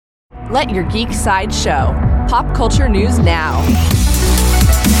Let your geek side show. Pop culture news now.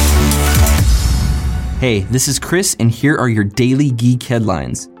 Hey, this is Chris, and here are your daily geek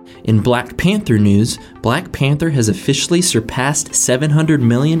headlines. In Black Panther news, Black Panther has officially surpassed $700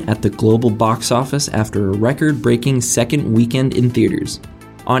 million at the global box office after a record-breaking second weekend in theaters.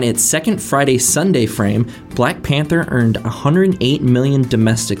 On its second Friday-Sunday frame, Black Panther earned $108 million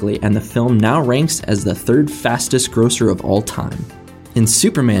domestically, and the film now ranks as the third fastest grosser of all time. In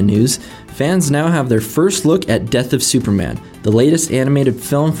Superman news, fans now have their first look at Death of Superman, the latest animated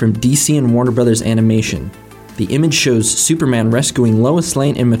film from DC and Warner Bros. Animation. The image shows Superman rescuing Lois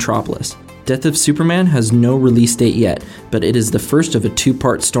Lane in Metropolis. Death of Superman has no release date yet, but it is the first of a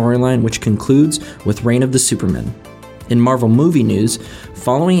two-part storyline which concludes with Reign of the Supermen. In Marvel movie news,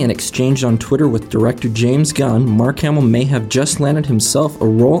 following an exchange on Twitter with director James Gunn, Mark Hamill may have just landed himself a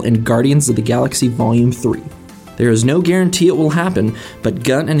role in Guardians of the Galaxy Volume 3. There is no guarantee it will happen, but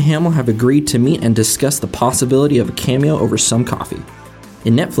Gunn and Hamill have agreed to meet and discuss the possibility of a cameo over some coffee.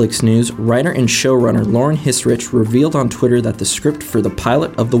 In Netflix news, writer and showrunner Lauren Hissrich revealed on Twitter that the script for the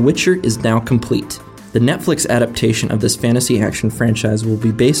pilot of The Witcher is now complete. The Netflix adaptation of this fantasy action franchise will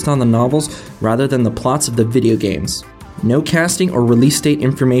be based on the novels rather than the plots of the video games. No casting or release date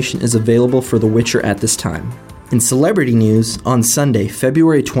information is available for The Witcher at this time. In celebrity news, on Sunday,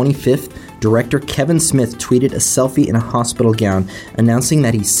 February 25th, director Kevin Smith tweeted a selfie in a hospital gown announcing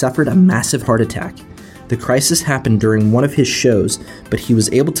that he suffered a massive heart attack. The crisis happened during one of his shows, but he was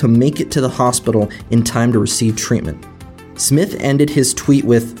able to make it to the hospital in time to receive treatment. Smith ended his tweet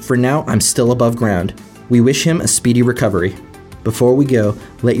with, "For now, I'm still above ground. We wish him a speedy recovery." Before we go,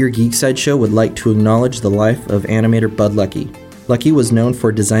 Let Your Geek Side Show would like to acknowledge the life of animator Bud Luckey. Luckey was known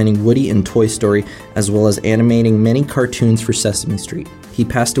for designing Woody in Toy Story, as well as animating many cartoons for Sesame Street. He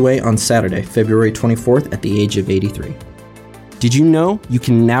passed away on Saturday, February 24th at the age of 83. Did you know you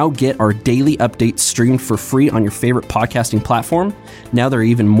can now get our daily updates streamed for free on your favorite podcasting platform? Now there are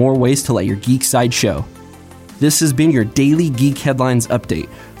even more ways to let your geek side show. This has been your daily Geek Headlines update.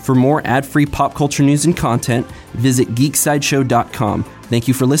 For more ad-free pop culture news and content, visit geeksideshow.com. Thank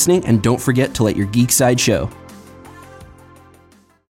you for listening, and don't forget to let your geek side show.